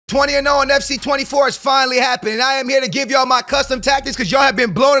20-0 on FC 24 is finally happening. I am here to give y'all my custom tactics because y'all have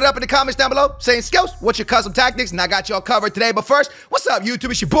been blowing it up in the comments down below saying, Skills, what's your custom tactics? And I got y'all covered today. But first, what's up,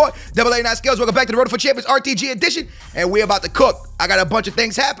 YouTube? It's your boy, Double A9 Skills. Welcome back to the Road for Champions RTG edition. And we're about to cook. I got a bunch of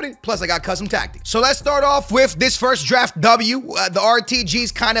things happening, plus I got custom tactics. So let's start off with this first draft W. The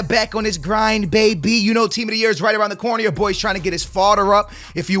RTG's kind of back on his grind, baby. You know Team of the Year is right around the corner. Your boy's trying to get his fodder up.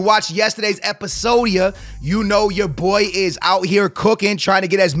 If you watched yesterday's episodia, you know your boy is out here cooking, trying to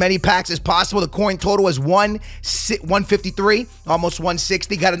get as many packs as possible. The coin total is 153, almost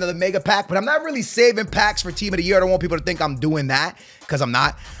 160. Got another mega pack, but I'm not really saving packs for Team of the Year. I don't want people to think I'm doing that, because I'm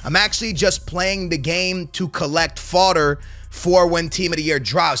not. I'm actually just playing the game to collect fodder for when Team of the Year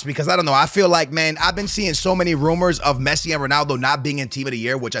drops, because I don't know, I feel like, man, I've been seeing so many rumors of Messi and Ronaldo not being in Team of the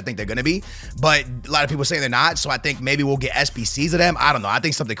Year, which I think they're gonna be, but a lot of people saying they're not, so I think maybe we'll get SBCs of them. I don't know, I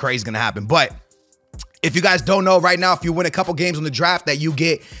think something crazy is gonna happen. But if you guys don't know, right now, if you win a couple games on the draft, that you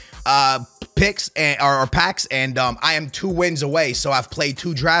get picks and or packs, and I am 2 wins away. So I've played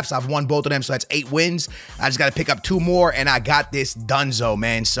 2 drafts, I've won both of them, so that's 8 wins. I just got to pick up 2 more, and I got this donezo,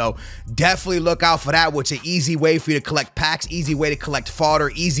 man. So definitely look out for that, which is an easy way for you to collect packs, easy way to collect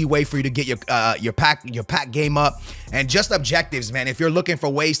fodder, easy way for you to get your pack game up, and just objectives, man. If you're looking for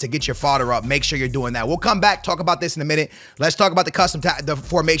ways to get your fodder up, make sure you're doing that. We'll come back, talk about this in a minute. Let's talk about the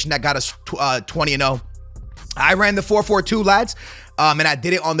formation that got us 20-0. I ran the 4-4-2, lads, and I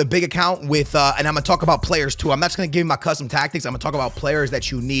did it on the big account with, and I'm going to talk about players too. I'm not just going to give you my custom tactics. I'm going to talk about players that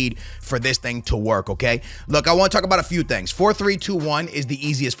you need for this thing to work, okay? Look, I want to talk about a few things. 4-3-2-1 is the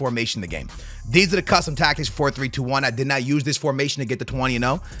easiest formation in the game. These are the custom tactics for 4-3-2-1. I did not use this formation to get the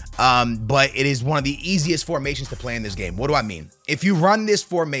 20-0, but it is one of the easiest formations to play in this game. What do I mean? If you run this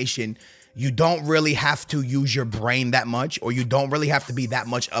formation, you don't really have to use your brain that much, or you don't really have to be that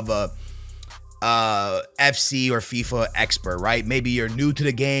much of a FC or FIFA expert, right? Maybe you're new to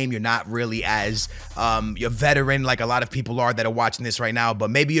the game, you're not really as you're veteran like a lot of people are that are watching this right now, but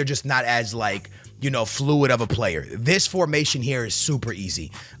maybe you're just not as, like, you know, fluid of a player. This formation here is super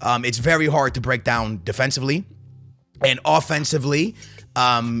easy. It's very hard to break down defensively, and offensively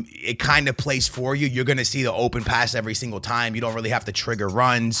it kind of plays for you. You're gonna see the open pass every single time. You don't really have to trigger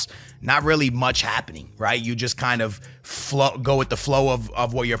runs, not really much happening, right? You just kind of go with the flow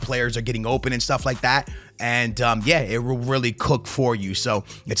of where your players are getting open and stuff like that. And yeah, it will really cook for you. So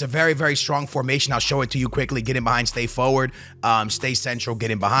it's a very, very strong formation. I'll show it to you quickly. Get in behind, stay forward, stay central, get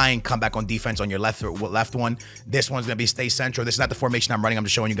in behind, come back on defense on your left one. This one's gonna be stay central. This is not the formation I'm running. I'm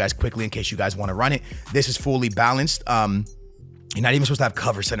just showing you guys quickly in case you guys want to run it. This is fully balanced. You're not even supposed to have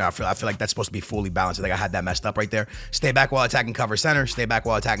cover center. I feel like that's supposed to be fully balanced. I think I had that messed up right there. Stay back while attacking cover center. Stay back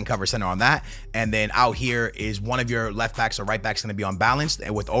while attacking cover center on that. And then out here is one of your left backs or right backs going to be on balanced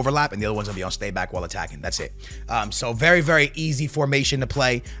and with overlap, and the other one's going to be on stay back while attacking. That's it. So very, very easy formation to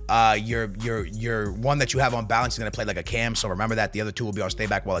play. Your one that you have on balance is going to play like a cam. So remember that. The other 2 will be on stay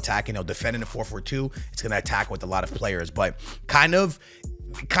back while attacking. They'll defend in a 4-4-2. It's going to attack with a lot of players, but kind of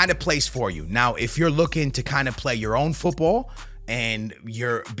plays for you. Now, if you're looking to kind of play your own football, and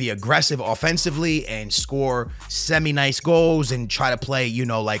be aggressive offensively and score semi-nice goals and try to play, you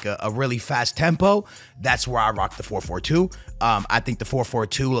know, like a really fast tempo, that's where I rock the 4-4-2. I think the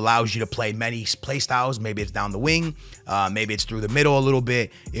 4-4-2 allows you to play many play styles. Maybe it's down the wing, maybe it's through the middle a little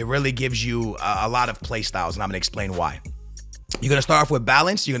bit. It really gives you a lot of play styles, and I'm gonna explain why. You're gonna start off with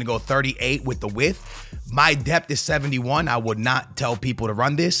balance. You're gonna go 38 with the width. My depth is 71. I would not tell people to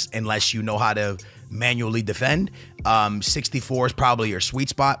run this unless you know how to manually defend. 64 is probably your sweet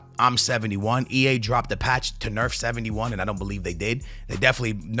spot. I'm 71. EA dropped the patch to nerf 71, and I don't believe they did. They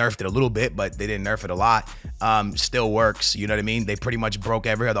definitely nerfed it a little bit, but they didn't nerf it a lot. Still works, you know what I mean? They pretty much broke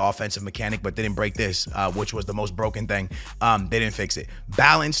every other offensive mechanic, but didn't break this, which was the most broken thing. They didn't fix it.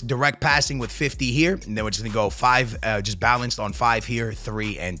 Balanced direct passing with 50 here, and then we're just gonna go 5, just balanced on 5 here,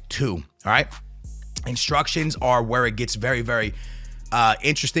 3 and 2. All right. Instructions are where it gets very, very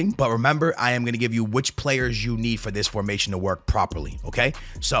interesting, but remember, I am going to give you which players you need for this formation to work properly, okay?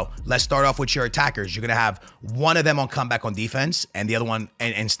 So let's start off with your attackers. You're going to have one of them on comeback on defense, and the other one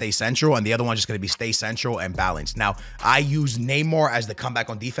and stay central, and the other one just going to be stay central and balanced. Now, I use Neymar as the comeback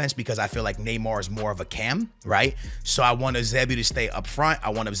on defense because I feel like Neymar is more of a cam, right? So I want Eusebio to stay up front. I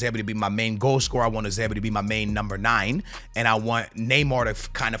want Eusebio to be my main goal scorer. I want Eusebio to be my main number 9, and I want Neymar to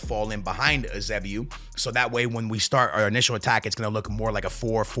kind of fall in behind Eusebio, so that way when we start our initial attack, it's going to look more like a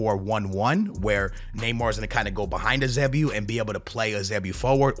 4-4-1-1, where Neymar is going to kind of go behind Eusebio and be able to play Eusebio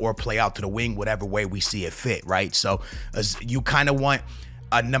forward or play out to the wing, whatever way we see it fit, right? So you kind of want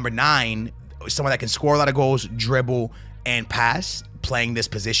a number 9, someone that can score a lot of goals, dribble, and pass, playing this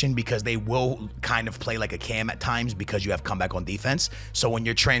position because they will kind of play like a cam at times because you have comeback on defense. So when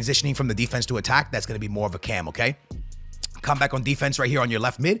you're transitioning from the defense to attack, that's going to be more of a cam, okay? Come back on defense right here on your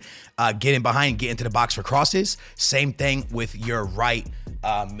left mid, get in behind, get into the box for crosses. Same thing with your right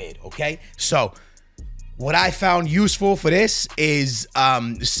mid, okay? So what I found useful for this is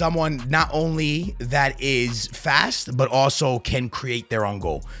someone not only that is fast, but also can create their own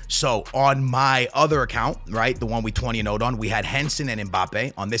goal. So on my other account, right, the one we 20-0'd on, we had Henson and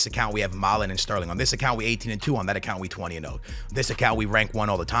Mbappe. On this account, we have Malen and Sterling. On this account, we 18-2. On that account, we 20-0'd. This account, we rank 1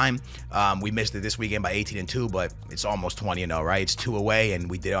 all the time. We missed it this weekend by 18-2, but it's almost 20-0, right? It's 2 away, and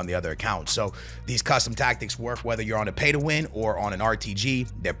we did it on the other account. So these custom tactics work whether you're on a pay-to-win or on an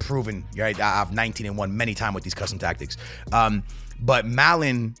RTG. They're proven, right? I've 19-1 many times with these custom tactics. But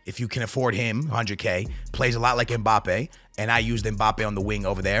Malen, if you can afford him, 100K, plays a lot like Mbappe. And I used Mbappe on the wing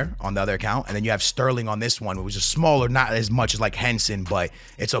over there on the other account. And then you have Sterling on this one, which is smaller, not as much as like Henson, but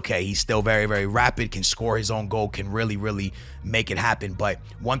it's okay. He's still very, very rapid, can score his own goal, can really, really make it happen. But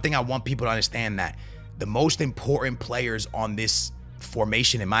one thing I want people to understand that the most important players on this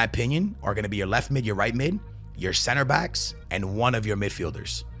formation, in my opinion, are going to be your left mid, your right mid, your center backs, and one of your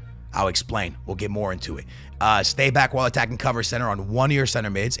midfielders. I'll explain. We'll get more into it. Stay back while attacking cover center on one of your center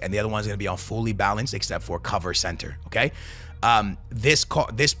mids, and the other one's going to be on fully balanced except for cover center, okay? This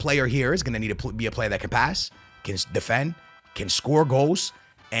player here is going to need to be a player that can pass, can defend, can score goals,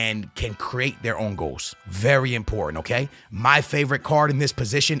 and can create their own goals. Very important, okay? My favorite card in this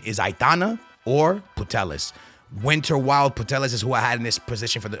position is Aitana or Putellas. Winter Wild Putellas is who I had in this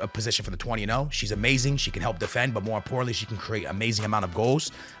position for the 20-0. She's amazing. She can help defend, but more importantly, she can create amazing amount of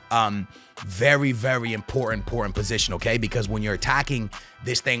goals. Very, very important position, okay? Because when you're attacking,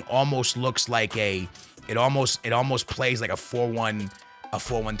 this thing almost looks like it almost plays like a 4-1,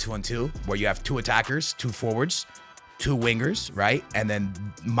 2-1-2, where you have 2 attackers, 2 forwards, 2 wingers, right? And then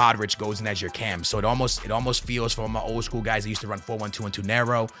Modric goes in as your cam. So it almost feels, from my old school guys that used to run 4-1-2-1-2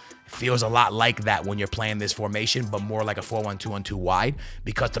 narrow, it feels a lot like that when you're playing this formation, but more like a 4-1-2-1-2 wide,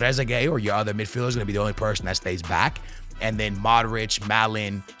 because Trezeguet or your other midfielder is going to be the only person that stays back. And then Modric,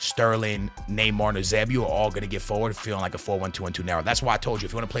 Malen, Sterling, Neymar, and Eusebio are all going to get forward feeling like a 4-1-2-1-2 narrow. That's why I told you,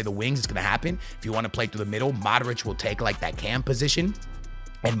 if you want to play the wings, it's going to happen. If you want to play through the middle, Modric will take like that cam position,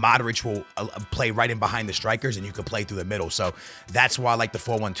 and Modric will play right in behind the strikers, and you can play through the middle. So that's why I like the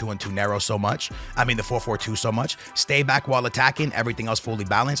 4-1-2-1-2 narrow so much. I mean, the 4-4-2 so much. Stay back while attacking, everything else fully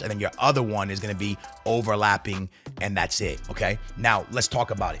balanced, and then your other one is going to be overlapping, and that's it, okay? Now, let's talk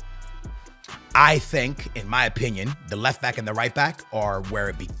about it. I think, in my opinion, the left back and the right back are where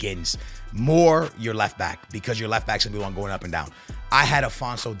it begins. More your left back, because your left back's gonna be the one going up and down. I had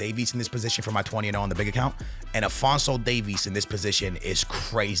Afonso Davies in this position for my 20-0 on the big account, and Afonso Davies in this position is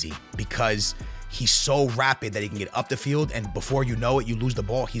crazy because he's so rapid that he can get up the field, and before you know it, you lose the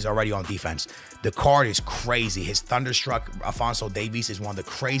ball, he's already on defense. The card is crazy. His Thunderstruck Afonso Davies is one of the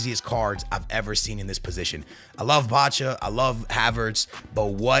craziest cards I've ever seen in this position. I love Bacha, I love Havertz,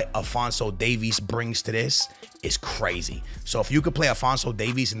 but what Afonso Davies brings to this is crazy. So if you could play Afonso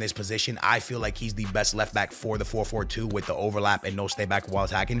Davies in this position, I feel like he's the best left back for the 4-4-2 with the overlap and no stay back while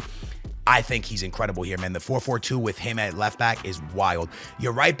attacking. I think he's incredible here, man. The 4-4-2 with him at left back is wild.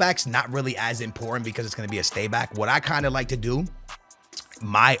 Your right back's not really as important because it's going to be a stay back. What I kind of like to do,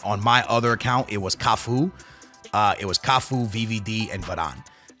 on my other account, it was Cafu. VVD, and Varane.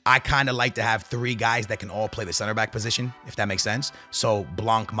 I kind of like to have 3 guys that can all play the center back position, if that makes sense. So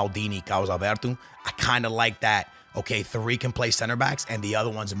Blanc, Maldini, Carlos Alberto. I kind of like that. Okay, 3 can play center backs, and the other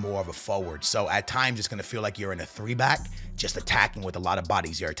one's more of a forward. So at times, it's going to feel like you're in a 3-back, just attacking with a lot of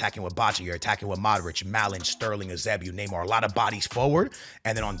bodies. You're attacking with Bacha, you're attacking with Modric, Malen, Sterling, Eusebio, Neymar, a lot of bodies forward.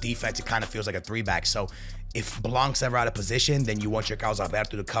 And then on defense, it kind of feels like a 3-back. So if Blanc's ever out of position, then you want your Carlos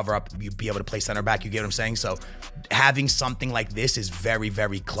Alberto to cover up, you be able to play center back, you get what I'm saying? So having something like this is very,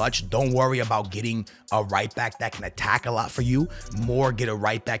 very clutch. Don't worry about getting a right back that can attack a lot for you. More get a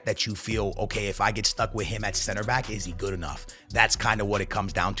right back that you feel, okay, if I get stuck with him at center back, is he good enough? That's kind of what it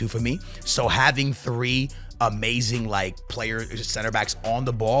comes down to for me. So having 3 amazing like center backs on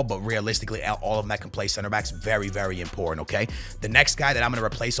the ball, but realistically all of them that can play center backs, very, very important, okay? The next guy that I'm going to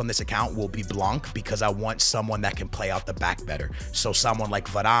replace on this account will be Blanc, because I want someone that can play out the back better. So someone like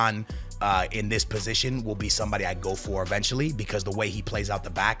Varane in this position will be somebody I go for eventually, because the way he plays out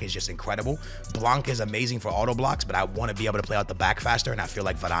the back is just incredible. Blanc is amazing for auto blocks, but I want to be able to play out the back faster, and I feel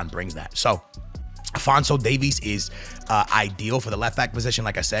like Varane brings that. So Afonso Davies is ideal for the left back position,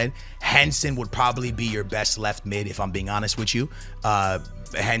 like I said. Henson would probably be your best left mid, if I'm being honest with you.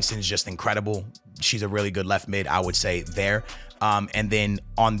 Henson's just incredible. she's a really good left mid, I would say there. And then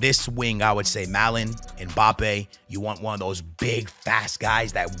on this wing, I would say Malin, Mbappe. You want one of those big, fast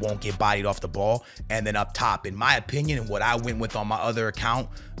guys that won't get bodied off the ball. And then up top, in my opinion, and what I went with on my other account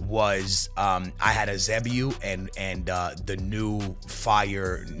was I had a Eusebio and the new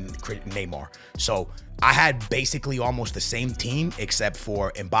fire Neymar. So I had basically almost the same team except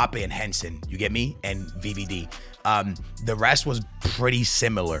for Mbappe and Henson, you get me, and VVD. The rest was pretty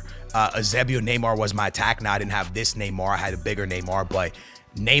similar. Eusebio, Neymar was my attack. Now I didn't have this Neymar, I had a bigger Neymar, but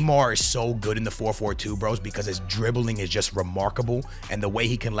Neymar is so good in the 4-4-2, bros, because his dribbling is just remarkable, and the way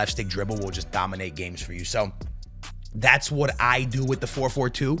he can left stick dribble will just dominate games for you. So that's what I do with the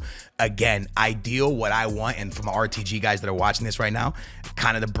 4-4-2. Again, ideal, what I want, and from RTG guys that are watching this right now,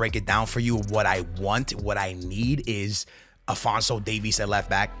 kind of to break it down for you, what I want, what I need is Alphonso Davies at left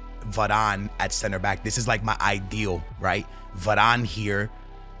back, Varane at center back. This is like my ideal, right? Varane here,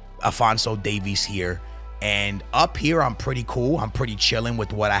 Alphonso Davies here. And up here, I'm pretty cool. I'm pretty chilling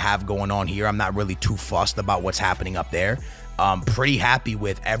with what I have going on here. I'm not really too fussed about what's happening up there. Pretty happy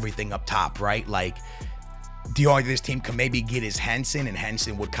with everything up top, right? Like, the only thing this team can maybe get is Henson, and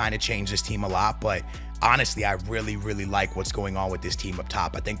Henson would kind of change this team a lot. But honestly, I really, really like what's going on with this team up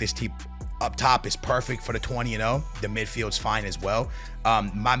top. I think this team up top is perfect for the 20-0. The midfield's fine as well.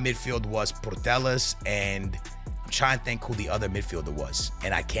 My midfield was Portelas, and I'm trying to think who the other midfielder was,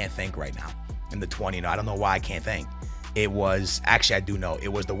 and I can't think right now. In the 20-0, I don't know why I can't think. It was, actually I do know, it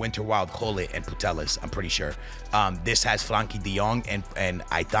was the Winter Wild, Gullit, and Putellas, I'm pretty sure. This has Frenkie de Jong and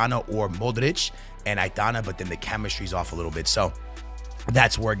Aitana or Modric and Aitana, but then the chemistry's off a little bit. So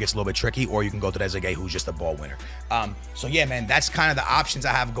that's where it gets a little bit tricky, or you can go to Trezeguet, who's just a ball winner. So yeah, man, that's kind of the options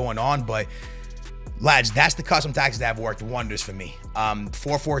I have going on, but lads, that's the custom tactics that have worked wonders for me.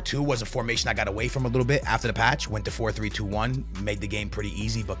 4-4-2 was a formation I got away from a little bit after the patch. Went to 4-3-2-1, made the game pretty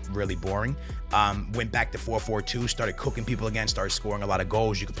easy, but really boring. Went back to 4-4-2, started cooking people again, started scoring a lot of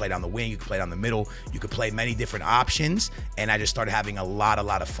goals. You could play down the wing, you could play down the middle, you could play many different options, and I just started having a lot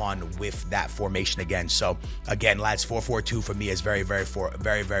of fun with that formation again. So again, lads, 4-4-2 for me is very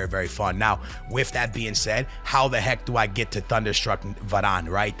fun. Now, with that being said, how the heck do I get to Thunderstruck Varane,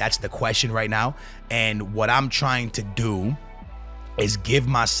 right? That's the question right now. And what I'm trying to do is give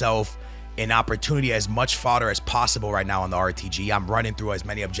myself an opportunity, as much fodder as possible right now on the RTG. I'm running through as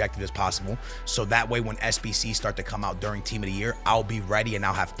many objectives as possible, so that way when SBCs start to come out during Team of the Year, I'll be ready and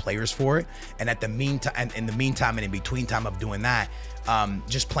I'll have players for it. And at the meantime, and in the meantime and in between time of doing that,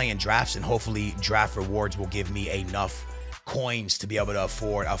 just playing drafts, and hopefully draft rewards will give me enough coins to be able to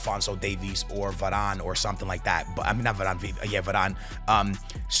afford Alphonso Davies or Varane or something like that. But I mean, not Varane, yeah, Varane.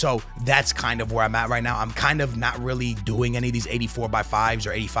 So that's kind of where I'm at right now. I'm kind of not really doing any of these 84x5s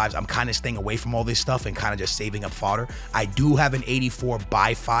or 85s. I'm kind of staying away from all this stuff and kind of just saving up fodder. I do have an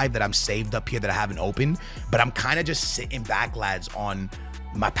 84x5 that I'm saved up here that I haven't opened, but I'm kind of just sitting back, lads, on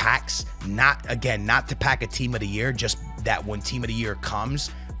my packs. Not to pack a Team of the Year, just that when Team of the Year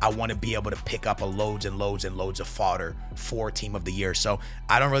comes, I want to be able to pick up loads and loads of fodder for Team of the Year. So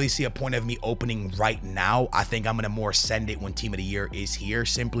I don't really see a point of me opening right now. I think I'm going to more send it when Team of the Year is here,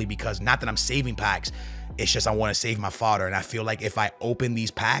 simply because, not that I'm saving packs, it's just I want to save my fodder. And I feel like if I open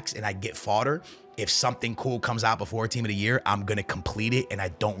these packs and I get fodder, if something cool comes out before Team of the Year, I'm going to complete it. And I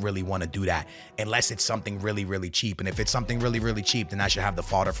don't really want to do that unless it's something really cheap. And if it's something really cheap, then I should have the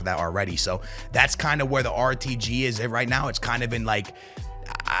fodder for that already. So that's kind of where the RTG is at right now. It's kind of in like,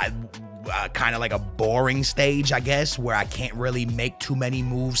 kind of like a boring stage, I guess, where I can't really make too many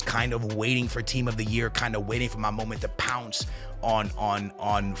moves, kind of waiting for Team of the Year, kind of waiting for my moment to pounce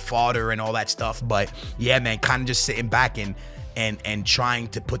on fodder and all that stuff. But yeah, man, kind of just sitting back and trying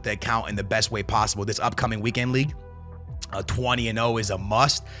to put the account in the best way possible. This upcoming weekend league, 20-0 is a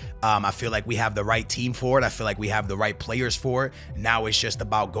must. I feel like we have the right team for it. I feel like we have the right players for it. Now it's just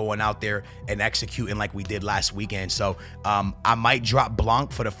about going out there and executing like we did last weekend. So I might drop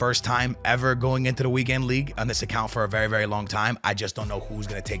Blanc for the first time ever going into the weekend league on this account for a very long time. I just don't know who's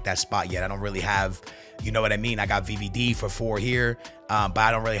going to take that spot yet. I don't really have, you know what I mean? I got VVD for 4 here, but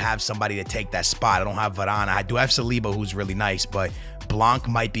I don't really have somebody to take that spot. I don't have Varane. I do have Saliba, who's really nice, but Blanc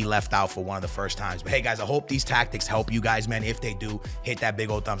might be left out for one of the first times. But hey, guys, I hope these tactics help you guys, man. If they do, hit that big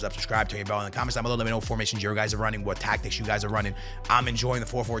old thumbs up, subscribe, turn your bell in the comments down below. Let me know what formations you guys are running, what tactics you guys are running. I'm enjoying the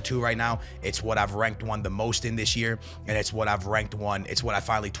 4-4-2 right now. It's what I've ranked one the most in this year, and it's what I've ranked one. It's what I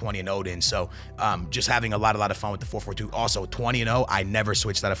finally 20-0'd in. So just having a lot of fun with the 4-4-2. Also, 20-0, I never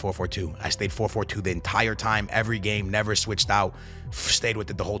switched out of 4-4-2. I stayed 4-4-2 the entire time, every game, never switched out. Stayed with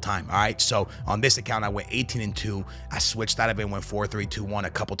it the whole time. All right, so on this account I went 18-2. I switched out of it and went 4-3-3. 3-2-1 a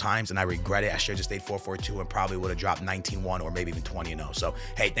couple times, and I regret it. I should have just stayed 4-4-2 and probably would have dropped 19-1 or maybe even 20-0. So,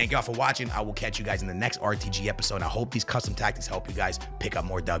 hey, thank y'all for watching. I will catch you guys in the next RTG episode. And I hope these custom tactics help you guys pick up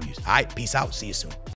more W's. All right, peace out. See you soon.